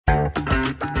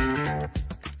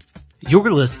You're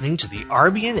listening to the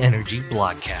RBN Energy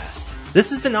Blogcast.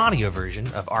 This is an audio version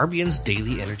of RBN's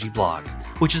daily energy blog,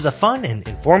 which is a fun and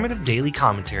informative daily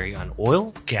commentary on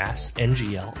oil, gas,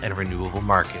 NGL, and renewable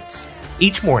markets.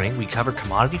 Each morning, we cover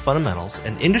commodity fundamentals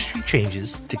and industry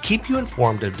changes to keep you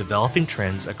informed of developing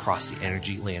trends across the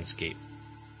energy landscape.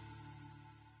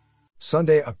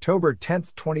 Sunday, October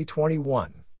 10th,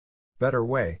 2021. Better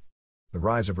Way: The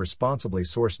Rise of Responsibly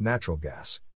Sourced Natural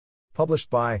Gas. Published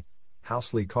by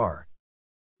Housley Carr.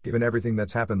 Given everything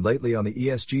that's happened lately on the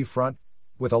ESG front,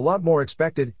 with a lot more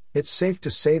expected, it's safe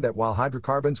to say that while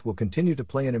hydrocarbons will continue to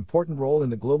play an important role in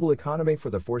the global economy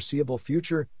for the foreseeable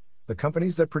future, the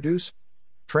companies that produce,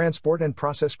 transport, and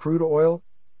process crude oil,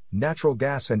 natural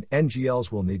gas, and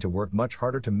NGLs will need to work much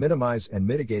harder to minimize and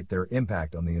mitigate their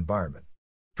impact on the environment.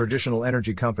 Traditional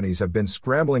energy companies have been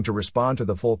scrambling to respond to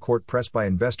the full court press by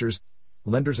investors,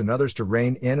 lenders, and others to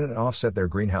rein in and offset their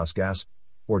greenhouse gas,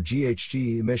 or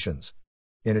GHG, emissions.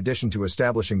 In addition to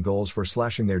establishing goals for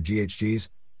slashing their GHGs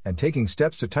and taking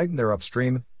steps to tighten their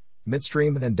upstream,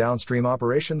 midstream, and downstream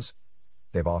operations,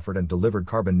 they've offered and delivered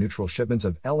carbon-neutral shipments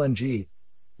of LNG,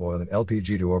 oil and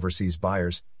LPG, to overseas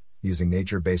buyers, using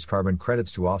nature-based carbon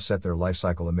credits to offset their life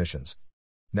cycle emissions.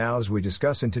 Now, as we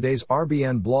discuss in today's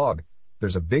RBN blog,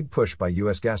 there's a big push by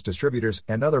U.S. gas distributors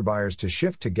and other buyers to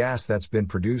shift to gas that's been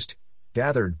produced,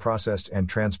 gathered, processed, and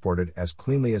transported as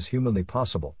cleanly as humanly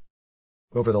possible.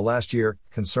 Over the last year,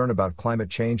 concern about climate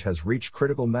change has reached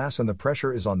critical mass, and the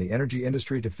pressure is on the energy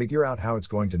industry to figure out how it's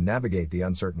going to navigate the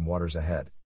uncertain waters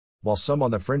ahead. While some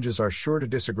on the fringes are sure to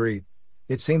disagree,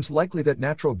 it seems likely that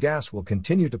natural gas will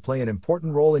continue to play an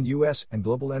important role in U.S. and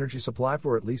global energy supply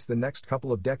for at least the next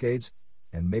couple of decades,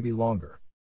 and maybe longer.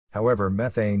 However,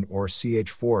 methane, or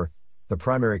CH4, the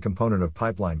primary component of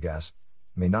pipeline gas,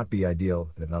 may not be ideal.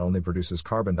 It not only produces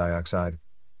carbon dioxide,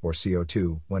 or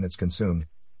CO2, when it's consumed.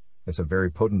 It's a very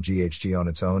potent GHG on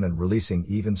its own, and releasing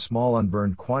even small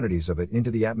unburned quantities of it into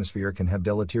the atmosphere can have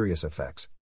deleterious effects.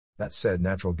 That said,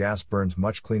 natural gas burns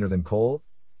much cleaner than coal,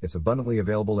 it's abundantly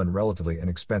available and relatively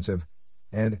inexpensive,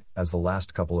 and, as the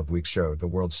last couple of weeks showed, the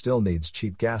world still needs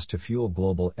cheap gas to fuel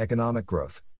global economic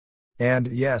growth. And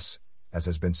yes, as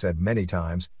has been said many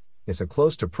times, it's a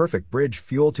close to perfect bridge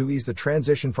fuel to ease the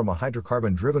transition from a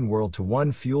hydrocarbon-driven world to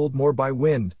one fueled more by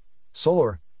wind,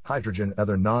 solar, hydrogen, and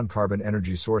other non-carbon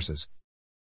energy sources.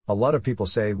 A lot of people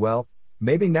say, well,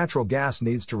 maybe natural gas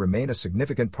needs to remain a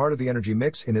significant part of the energy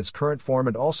mix in its current form,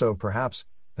 and also, perhaps,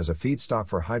 as a feedstock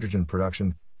for hydrogen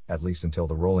production, at least until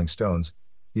the Rolling Stones,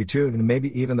 U2, and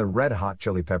maybe even the Red Hot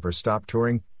Chili Peppers stop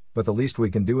touring, but the least we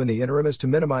can do in the interim is to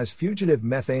minimize fugitive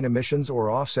methane emissions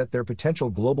or offset their potential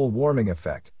global warming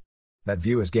effect. That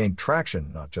view has gained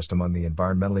traction not just among the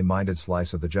environmentally minded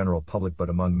slice of the general public, but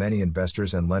among many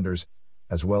investors and lenders,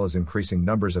 as well as increasing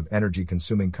numbers of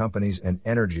energy-consuming companies and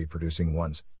energy-producing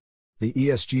ones. The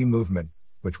ESG movement,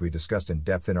 which we discussed in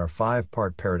depth in our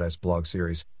 5-part Paradise blog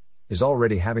series, is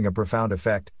already having a profound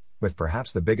effect, with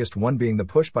perhaps the biggest one being the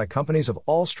push by companies of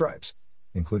all stripes,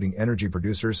 including energy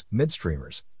producers,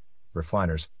 midstreamers,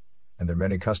 refiners, and their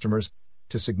many customers,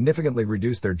 to significantly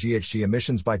reduce their GHG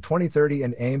emissions by 2030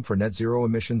 and aim for net zero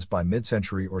emissions by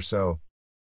mid-century or so.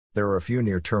 There are a few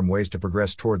near-term ways to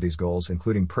progress toward these goals,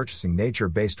 including purchasing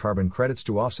nature-based carbon credits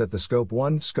to offset the Scope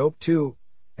 1, Scope 2,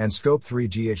 and Scope 3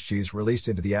 GHGs released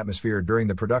into the atmosphere during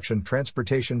the production,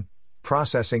 transportation,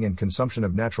 processing, and consumption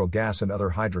of natural gas and other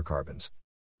hydrocarbons.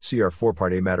 See our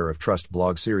 4-part A Matter of Trust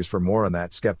blog series for more on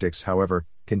that. Skeptics, however,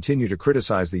 continue to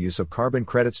criticize the use of carbon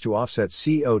credits to offset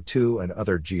CO2 and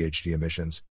other GHG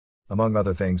emissions. Among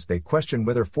other things, they question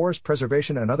whether forest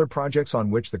preservation and other projects on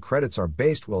which the credits are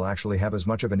based will actually have as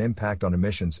much of an impact on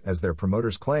emissions as their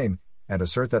promoters claim, and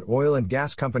assert that oil and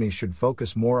gas companies should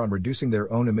focus more on reducing their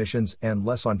own emissions and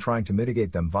less on trying to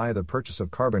mitigate them via the purchase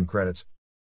of carbon credits.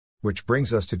 Which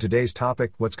brings us to today's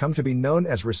topic: what's come to be known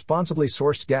as responsibly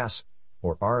sourced gas,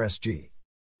 or RSG.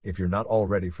 If you're not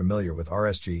already familiar with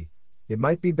RSG, it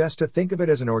might be best to think of it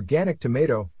as an organic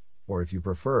tomato, or if you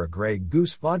prefer, a Grey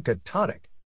Goose vodka tonic.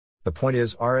 The point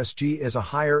is, RSG is a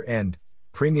higher-end,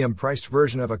 premium-priced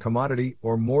version of a commodity,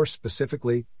 or more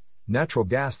specifically, natural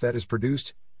gas that is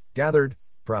produced, gathered,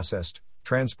 processed,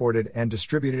 transported, and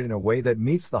distributed in a way that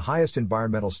meets the highest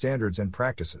environmental standards and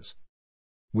practices.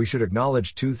 We should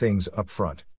acknowledge two things up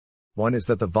front. One is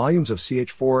that the volumes of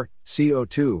CH4,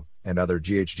 CO2, and other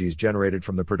GHGs generated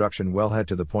from the production wellhead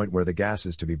to the point where the gas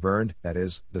is to be burned, that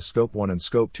is, the Scope 1 and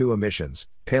Scope 2 emissions,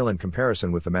 pale in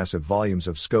comparison with the massive volumes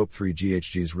of Scope 3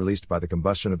 GHGs released by the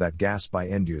combustion of that gas by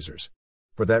end users.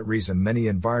 For that reason, many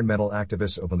environmental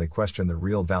activists openly question the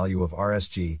real value of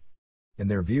RSG. In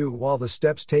their view, while the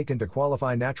steps taken to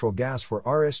qualify natural gas for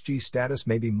RSG status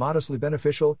may be modestly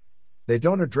beneficial, they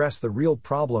don't address the real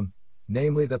problem,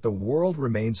 namely that the world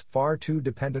remains far too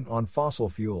dependent on fossil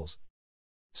fuels.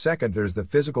 Second, there's the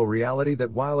physical reality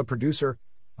that while a producer,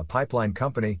 a pipeline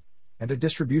company, and a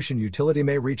distribution utility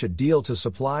may reach a deal to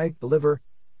supply, deliver,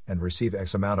 and receive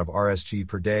X amount of RSG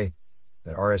per day,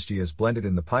 that RSG is blended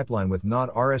in the pipeline with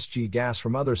non-RSG gas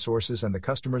from other sources, and the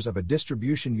customers of a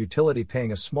distribution utility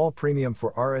paying a small premium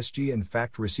for RSG in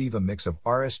fact receive a mix of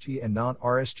RSG and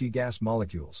non-RSG gas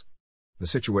molecules. The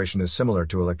situation is similar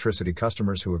to electricity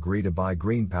customers who agree to buy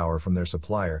green power from their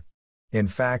supplier. In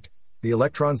fact, the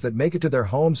electrons that make it to their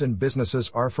homes and businesses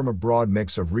are from a broad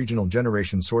mix of regional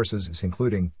generation sources,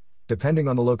 including, depending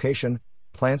on the location,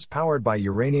 plants powered by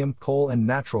uranium, coal, and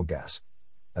natural gas,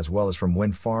 as well as from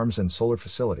wind farms and solar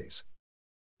facilities.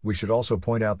 We should also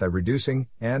point out that reducing,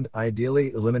 and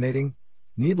ideally eliminating,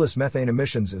 needless methane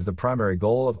emissions is the primary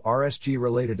goal of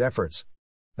RSG-related efforts.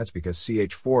 That's because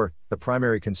CH4, the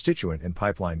primary constituent in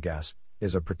pipeline gas,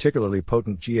 is a particularly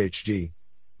potent GHG,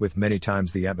 with many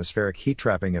times the atmospheric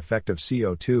heat-trapping effect of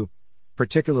CO2,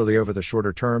 particularly over the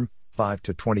shorter term, 5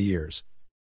 to 20 years.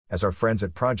 As our friends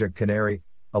at Project Canary,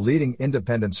 a leading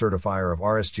independent certifier of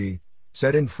RSG,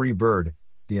 said in Free Bird,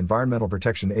 the Environmental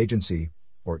Protection Agency,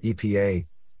 or EPA,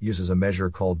 uses a measure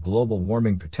called Global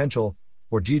Warming Potential,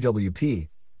 or GWP,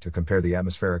 to compare the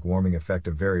atmospheric warming effect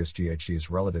of various GHGs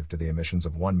relative to the emissions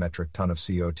of 1 metric ton of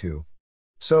CO2.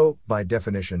 So, by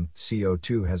definition,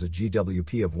 CO2 has a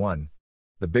GWP of 1.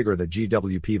 The bigger the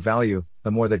GWP value,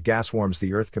 the more that gas warms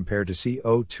the Earth compared to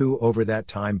CO2 over that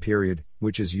time period,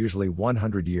 which is usually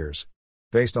 100 years.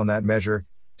 Based on that measure,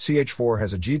 CH4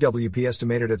 has a GWP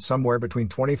estimated at somewhere between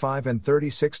 25 and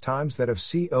 36 times that of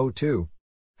CO2.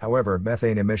 However,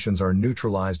 methane emissions are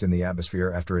neutralized in the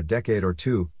atmosphere after a decade or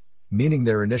two, meaning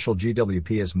their initial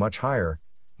GWP is much higher,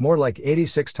 more like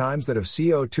 86 times that of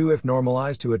CO2 if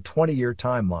normalized to a 20-year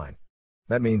timeline.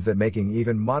 That means that making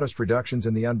even modest reductions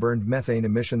in the unburned methane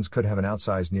emissions could have an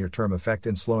outsized near-term effect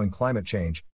in slowing climate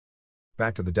change.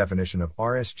 Back to the definition of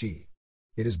RSG.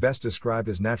 It is best described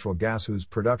as natural gas whose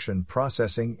production,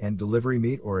 processing, and delivery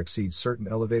meet or exceed certain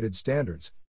elevated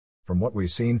standards. From what we've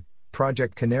seen,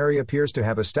 Project Canary appears to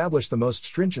have established the most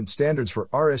stringent standards for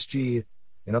RSG,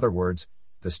 in other words,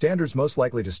 the standards most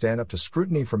likely to stand up to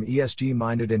scrutiny from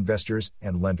ESG-minded investors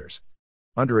and lenders.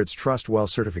 Under its TrustWell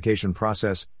certification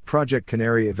process, Project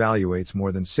Canary evaluates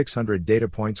more than 600 data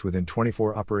points within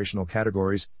 24 operational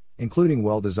categories, including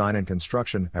well design and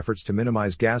construction, efforts to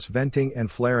minimize gas venting and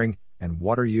flaring, and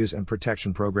water use and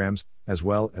protection programs, as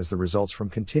well as the results from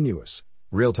continuous,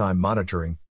 real-time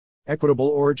monitoring. Equitable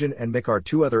Origin and MIC are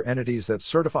two other entities that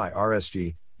certify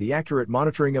RSG. The accurate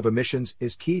monitoring of emissions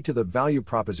is key to the value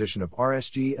proposition of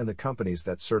RSG and the companies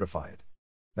that certify it.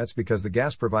 That's because the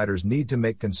gas providers need to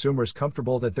make consumers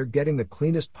comfortable that they're getting the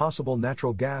cleanest possible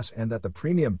natural gas and that the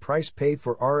premium price paid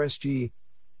for RSG,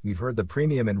 we've heard the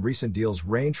premium in recent deals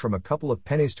range from a couple of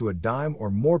pennies to a dime or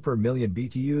more per million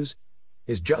BTUs,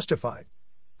 is justified,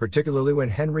 particularly when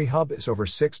Henry Hub is over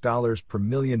 $6 per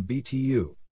million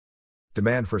BTU.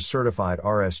 Demand for certified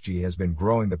RSG has been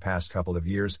growing the past couple of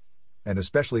years, and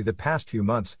especially the past few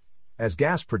months, as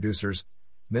gas producers,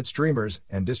 midstreamers,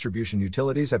 and distribution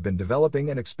utilities have been developing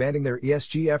and expanding their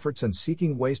ESG efforts and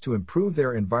seeking ways to improve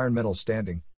their environmental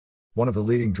standing. One of the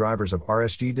leading drivers of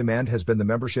RSG demand has been the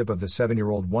membership of the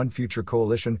 7-year-old One Future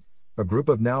Coalition, a group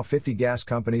of now 50 gas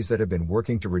companies that have been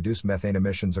working to reduce methane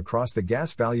emissions across the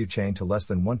gas value chain to less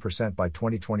than 1% by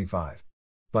 2025.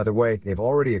 By the way, they've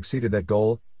already exceeded that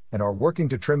goal, and are working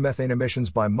to trim methane emissions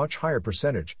by much higher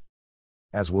percentage.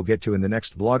 As we'll get to in the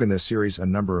next blog in this series, a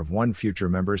number of One Future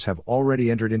members have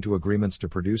already entered into agreements to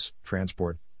produce,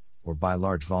 transport, or buy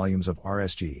large volumes of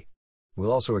RSG.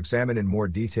 We'll also examine in more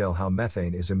detail how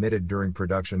methane is emitted during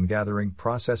production, gathering,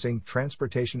 processing,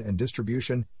 transportation, and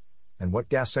distribution, and what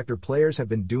gas sector players have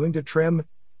been doing to trim,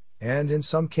 and in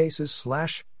some cases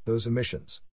slash, those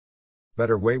emissions.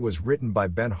 Better Way was written by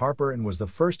Ben Harper and was the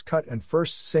first cut and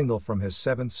first single from his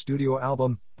 7th studio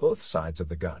album, Both Sides of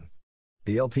the Gun.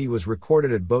 The LP was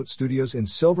recorded at Boat Studios in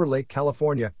Silver Lake,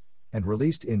 California, and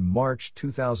released in March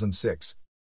 2006.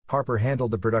 Harper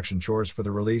handled the production chores for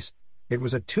the release. It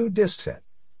was a 2-disc set,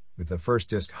 with the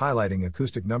first disc highlighting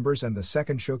acoustic numbers and the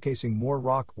second showcasing more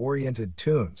rock-oriented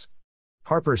tunes.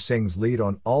 Harper sings lead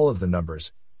on all of the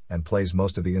numbers, and plays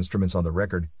most of the instruments on the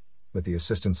record, with the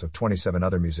assistance of 27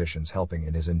 other musicians helping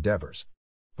in his endeavors.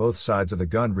 Both Sides of the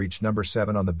Gun reached number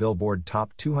 7 on the Billboard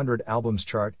Top 200 Albums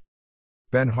chart.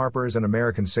 Ben Harper is an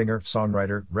American singer,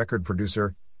 songwriter, record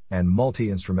producer, and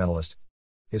multi-instrumentalist.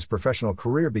 His professional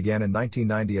career began in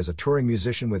 1990 as a touring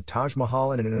musician with Taj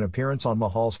Mahal and in an appearance on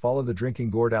Mahal's Follow the Drinking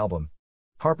Gourd album.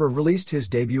 Harper released his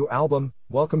debut album,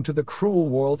 Welcome to the Cruel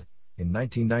World, in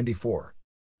 1994.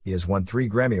 He has won 3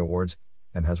 Grammy Awards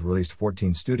and has released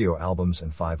 14 studio albums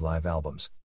and 5 live albums.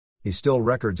 He still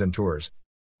records and tours.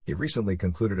 He recently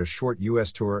concluded a short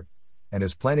U.S. tour and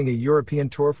is planning a European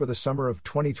tour for the summer of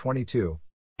 2022.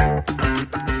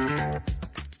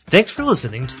 Thanks for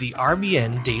listening to the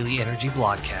RBN Daily Energy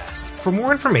Blogcast. For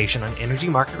more information on energy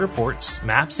market reports,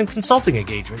 maps, and consulting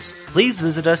engagements, please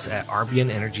visit us at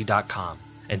rbnenergy.com.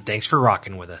 And thanks for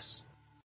rocking with us.